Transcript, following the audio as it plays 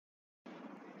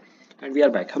And we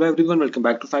are back. Hello everyone, welcome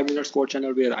back to 5 Minutes Code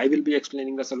channel where I will be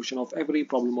explaining the solution of every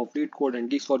problem of lead code and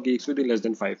Geeks for Geeks within less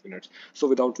than 5 minutes. So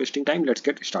without wasting time, let's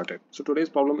get started. So today's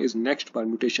problem is next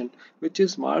permutation, which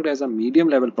is marked as a medium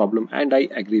level problem, and I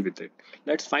agree with it.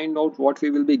 Let's find out what we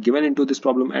will be given into this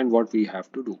problem and what we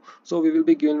have to do. So we will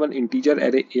be given one integer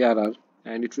array ARR,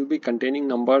 and it will be containing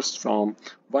numbers from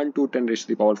 1 to 10 raised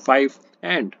to the power 5,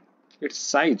 and its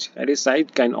size, array size,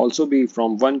 can also be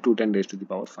from 1 to 10 raised to the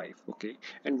power 5. Okay,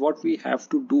 and what we have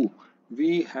to do,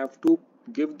 we have to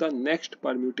give the next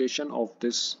permutation of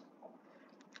this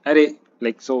array,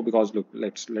 like so. Because look,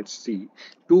 let's see,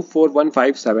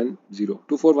 241570,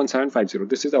 241750,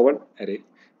 this is our array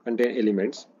contain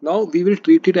elements. Now we will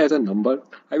treat it as a number.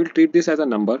 I will treat this as a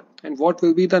number, and what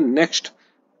will be the next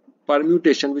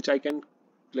permutation which I can,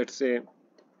 let's say,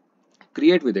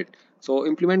 create with it. So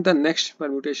implement the next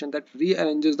permutation that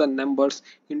rearranges the numbers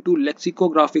into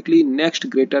lexicographically next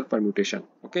greater permutation.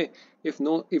 Okay, if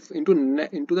into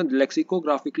the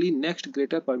lexicographically next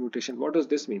greater permutation, what does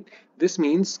this mean? This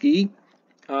means key,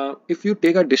 if you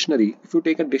take a dictionary,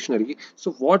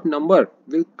 so what number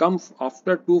will come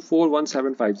after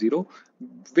 241750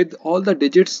 with all the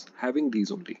digits having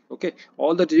these only? Okay,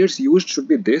 all the digits used should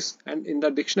be this, and in the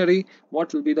dictionary,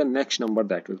 what will be the next number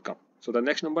that will come? So the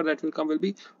next number that will come will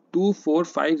be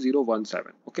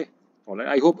 245017. Okay, all right.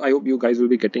 I hope you guys will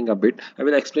be getting a bit. I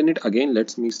will explain it again.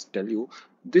 Let me tell you.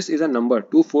 This is a number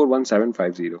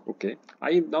 241750. Okay.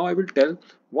 I will tell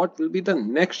what will be the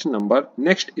next number,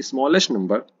 next smallest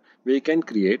number we can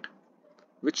create,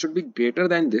 which should be greater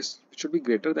than this,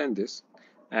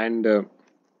 and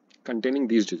containing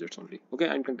these digits only. Okay,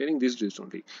 and containing these digits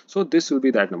only. So this will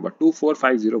be that number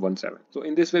 245017. So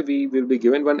in this way we will be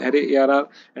given one array ARR,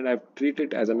 and I have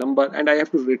treated it as a number, and I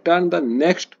have to return the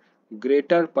next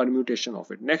greater permutation of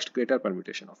it,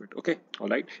 okay, all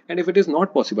right. And if it is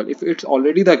not possible, if it's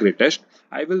already the greatest,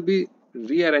 I will be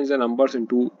rearrange the numbers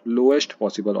into lowest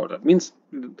possible order, means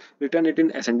return it in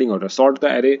ascending order, sort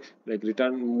the array, like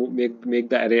return, make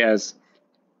the array as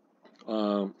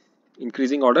uh,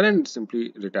 increasing order, and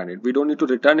simply return it. We don't need to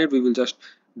return it, we will just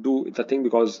do the thing,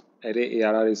 because array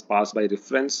ARR is passed by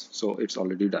reference, so it's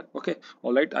already done. Okay,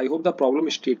 all right. I hope the problem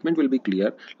statement will be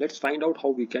clear. Let's find out how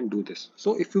we can do this.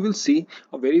 So if you will see,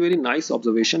 a very nice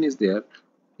observation is there.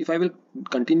 If I will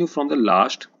continue from the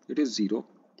last, it is 0.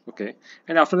 Okay,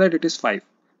 and after that it is 5.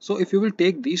 So if you will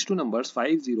take these two numbers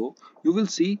 50, you will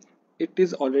see it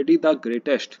is already the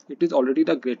greatest,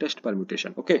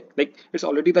 permutation. Okay, like it's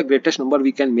already the greatest number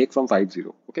we can make from 50.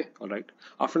 Okay, all right.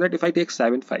 After that, if I take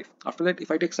 75,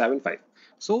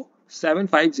 so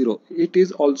 750, it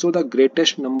is also the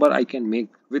greatest number I can make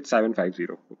with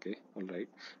 750. Okay, all right.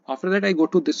 After that, I go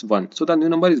to this one, so the new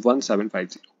number is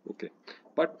 1750. Okay,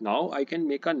 but now I can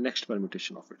make a next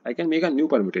permutation of it, I can make a new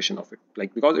permutation of it,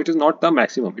 like, because it is not the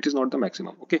maximum,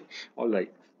 okay, all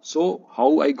right. So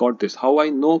how I got this? How I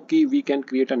know ki we can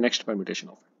create a next permutation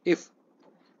of it? If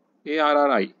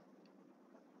ARRI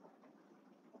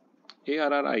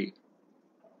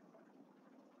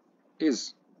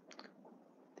is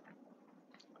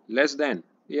less than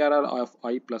ARR of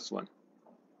I plus 1,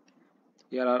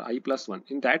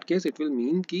 in that case it will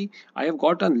mean ki I have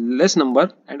got a less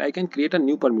number, and I can create a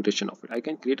new permutation of it.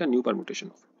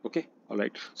 Okay, all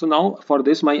right. So now for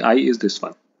this, my I is this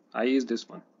one.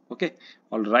 Okay,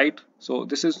 all right. So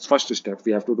this is first step.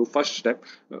 We have to do first step.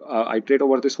 Iterate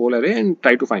over this whole array and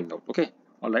try to find out. Okay,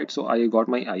 all right. So I got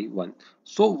my I1.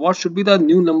 So what should be the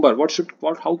new number?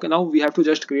 How can, now we have to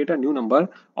just create a new number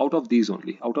out of these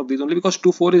only, because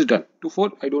 24 is done.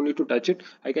 24, I don't need to touch it.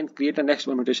 I can create a next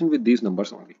permutation with these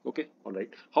numbers only. Okay, all right.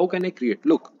 How can I create?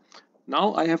 Look,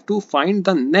 now I have to find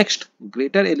the next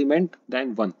greater element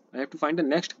than 1. I have to find the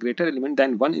next greater element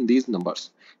than 1 in these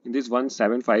numbers. In this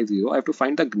 1750, I have to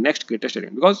find the next greatest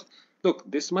element, because look,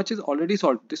 this much is already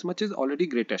solved, this much is already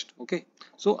greatest. Okay,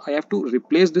 so I have to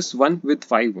replace this one with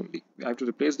 5 only.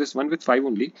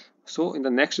 So in the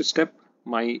next step,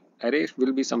 my array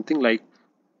will be something like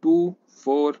 2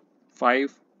 4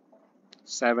 5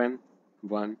 7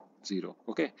 1 0.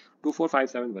 Okay, 2 4 5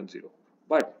 7 1 0.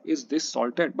 But is this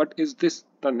sorted? But is this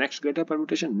the next greater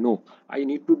permutation? No, I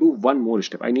need to do one more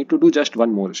step. I need to do just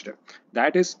one more step.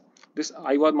 That is this.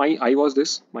 My I was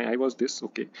this.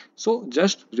 Okay, so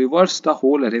just reverse the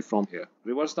whole array from here.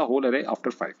 Reverse the whole array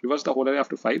after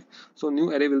 5. So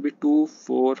new array will be 2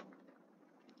 4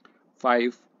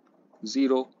 5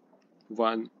 0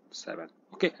 1 7.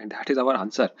 Okay, and that is our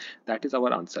answer.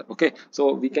 Okay,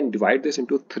 so we can divide this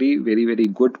into three very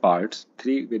good parts,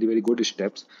 three very good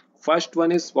steps. First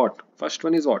one is what?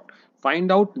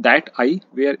 Find out that I,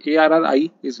 where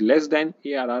ARRI is less than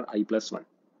ARRI plus 1.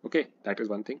 Okay, that is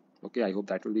one thing. Okay, I hope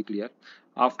that will be clear.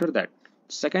 After that,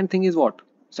 second thing is what?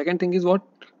 Second thing is what?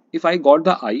 If I got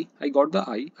the I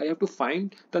have to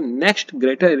find the next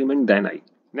greater element than I.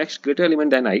 Next greater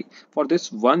element than I. For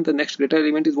this one, the next greater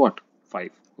element is what?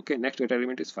 5. Okay, next greater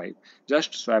element is 5.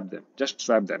 Just swap them. Just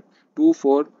swap them. 2,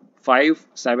 4, 5,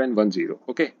 7, 1, 0.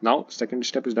 Okay, now second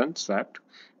step is done. Swapped.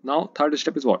 Now third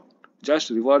step is what? Just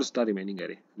reverse the remaining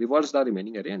array. Reverse the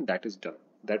remaining array, and that is done.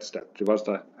 That's done. Reverse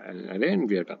the array and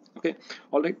we are done. Okay,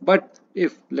 all right. But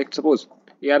if, let's suppose,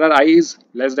 arri is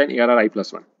less than arri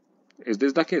plus 1, is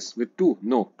this the case with 2?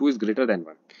 No, 2 is greater than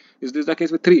 1. Is this the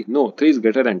case with 3? No, 3 is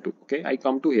greater than 2. Okay, I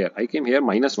come to here. I came here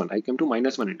minus 1. I came to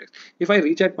minus 1 index. If I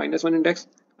reach at minus 1 index,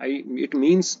 it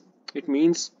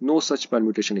means no such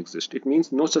permutation exists. It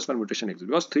means no such permutation exists,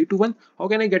 because 3 to 1, how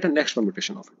can I get a next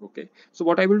permutation of it? Okay, so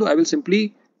what I will do, I will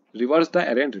simply reverse the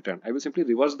array and return. I will simply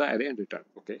reverse the array and return.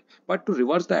 Okay, but to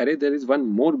reverse the array, there is one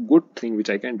more good thing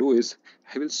which I can do is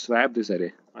I will swap this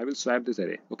array. I will swap this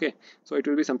array. Okay, so it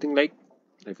will be something like,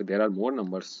 if there are more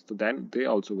numbers, so then they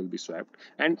also will be swapped,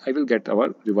 and I will get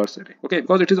our reverse array. Okay,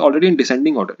 because it is already in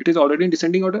descending order. It is already in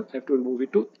descending order. I have to move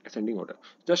it to ascending order.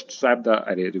 Just swap the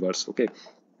array reverse. Okay,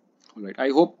 all right. I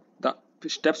hope the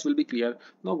steps will be clear.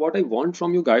 Now, what I want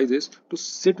from you guys is to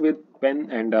sit with pen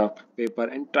and paper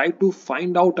and try to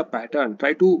find out a pattern.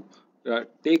 Try to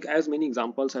take as many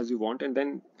examples as you want, and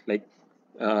then like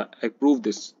approve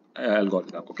this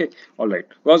algorithm. Okay, all right.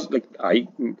 Because like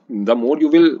the more you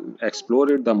will explore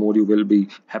it, the more you will be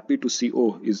happy to see,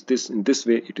 oh, is this in this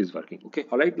way it is working. Okay,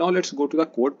 all right. Now let's go to the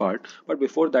code part. But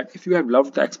before that, if you have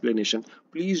loved the explanation,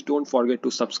 please don't forget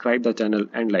to subscribe the channel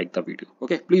and like the video.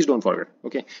 Okay, please don't forget.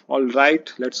 Okay, all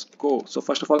right. Let's go. So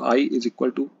first of all, I is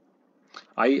equal to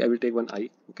I will take one I.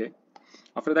 Okay.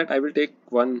 After that, I will take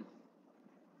one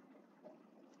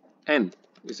n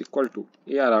is equal to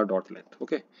arr dot length.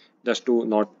 Okay, just to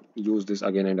not use this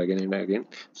again and again and again.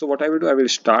 So what I will do, I will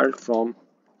start from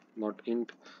not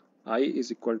int I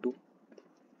is equal to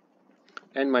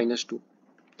n minus 2.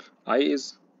 I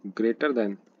is greater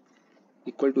than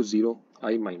equal to 0,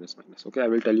 I minus minus. Okay, I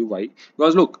will tell you why.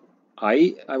 Because look,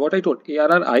 I what I told,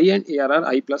 arr I and arr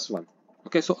I plus 1.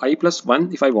 Okay, so I plus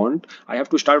 1, if I want, I have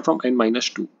to start from n minus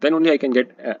 2. Then only I can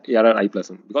get arr I plus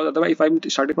 1. Because otherwise, if I'm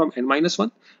starting from n minus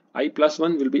 1, I plus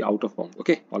 1 will be out of bound.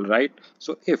 Okay, all right.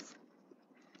 So if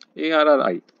arr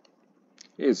I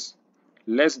is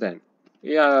less than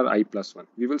arr I plus 1,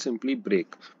 we will simply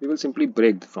break. We will simply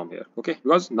break from here. Okay,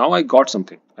 because now I got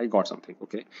something. I got something.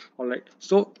 Okay, all right.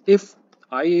 So if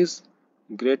I is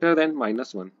greater than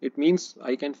minus 1, it means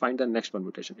I can find the next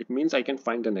permutation. It means I can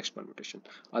find the next permutation.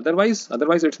 Otherwise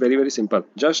it's very, very simple.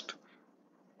 Just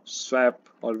swap,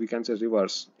 or we can say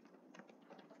reverse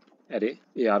array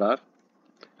arr,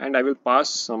 and I will pass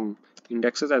some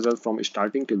indexes as well from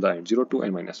starting till the end, 0 to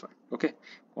n minus 1. Okay,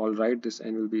 all right. This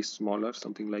n will be smaller,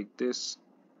 something like this.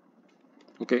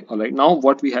 Okay, all right. Now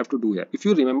what we have to do here, if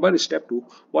you remember step 2,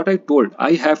 what I told,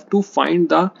 I have to find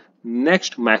the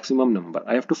next maximum number.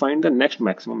 I have to find the next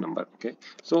maximum number. Okay,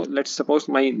 so let's suppose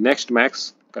my next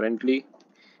max currently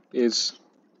is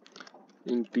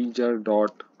integer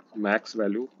dot max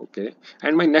value. Okay,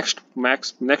 and my next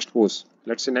pose,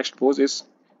 let's say next pose is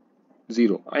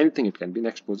 0. Anything it can be.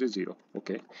 Next pose is 0.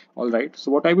 Okay, all right. So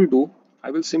what I will do,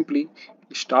 I will simply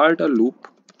start a loop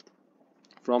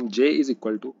from j is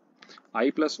equal to I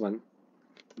plus 1,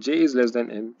 j is less than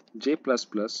n, j plus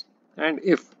plus, and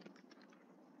if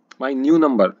my new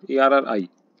number arri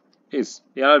is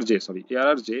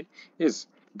arrj is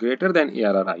greater than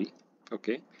arri,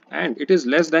 okay, and it is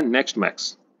less than next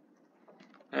max,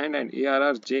 and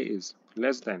arrj is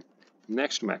less than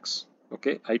next max.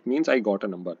 Okay, it means I got a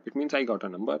number. It means I got a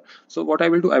number. So what I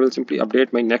will do, I will simply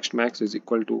update my next max is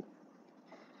equal to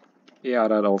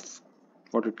arr of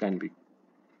what it can be,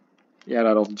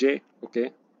 arr of j.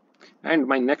 Okay, and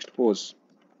my next pose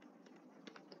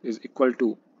is equal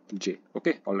to j.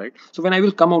 Okay, all right. So when I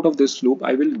will come out of this loop,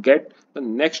 I will get the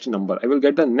next number. I will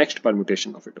get the next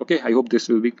permutation of it. Okay, I hope this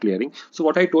will be clearing. So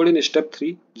what I told in step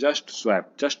 3, just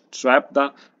swap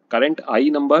the current I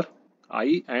number,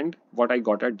 I, and what I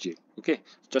got at j. Okay,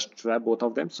 just swap both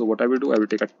of them. So what I will do, I will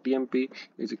take a tmp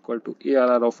is equal to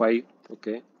arr of I.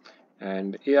 Okay,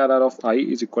 and arr of I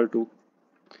is equal to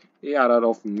arr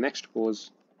of next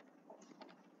pose,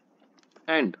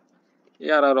 and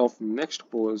arr of next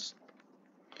pose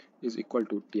is equal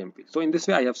to tmp. So in this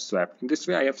way I have swapped.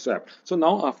 So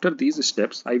now after these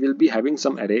steps, I will be having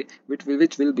some array which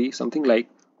will be something like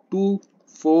 2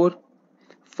 4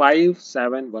 5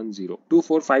 7 1 0. 2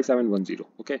 4 5 7 1 0.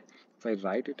 Okay, if I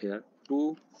write it here,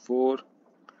 2 4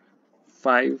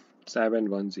 5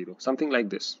 710, something like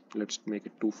this. Let's make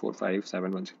it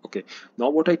 245710. Okay, now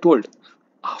what I told,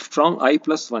 from I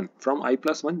plus 1,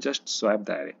 just swap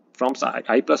the array. From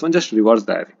I plus 1, just reverse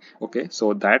the array. Okay,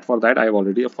 so that for that I have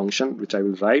already a function which I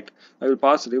will write. I will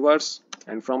pass reverse,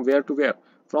 and from where to where?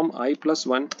 From I plus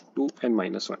 1 to n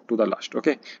minus 1 to the last.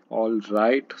 Okay, all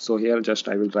right. So here just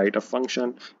I will write a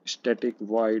function, static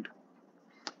void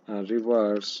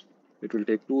reverse. It will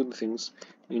take two things,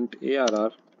 int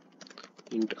arr,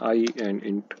 int I, and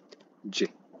int j.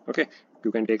 Okay,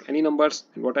 you can take any numbers,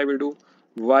 and what I will do,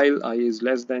 while I is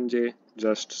less than j,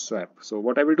 just swap. So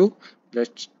what I will do,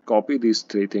 let's copy these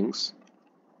three things.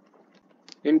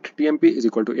 Int tmp is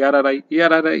equal to arri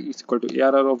is equal to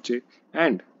arr of j,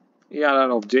 and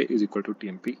arr of j is equal to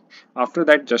tmp. After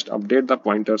that, just update the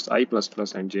pointers I plus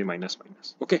plus and j minus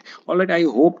minus. Okay, alright, I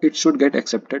hope it should get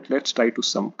accepted. Let's try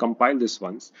to compile this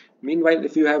once. Meanwhile,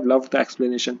 if you have loved the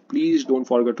explanation, please don't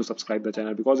forget to subscribe the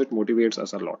channel because it motivates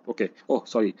us a lot. Okay, oh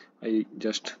sorry, I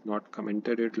just not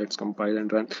commented it. Let's compile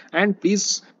and run, and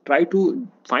please try to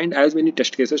find as many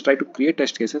test cases, try to create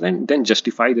test cases, and then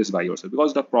justify this by yourself,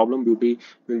 because the problem beauty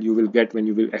you will get when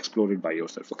you will explore it by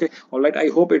yourself. Okay, all right, I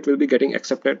hope it will be getting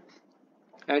accepted.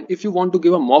 And if you want to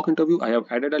give a mock interview, I have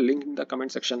added a link in the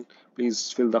comment section.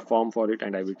 Please fill the form for it,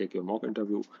 and I will take your mock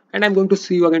interview. And I'm going to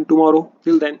see you again tomorrow.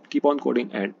 Till then, keep on coding,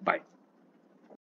 and bye.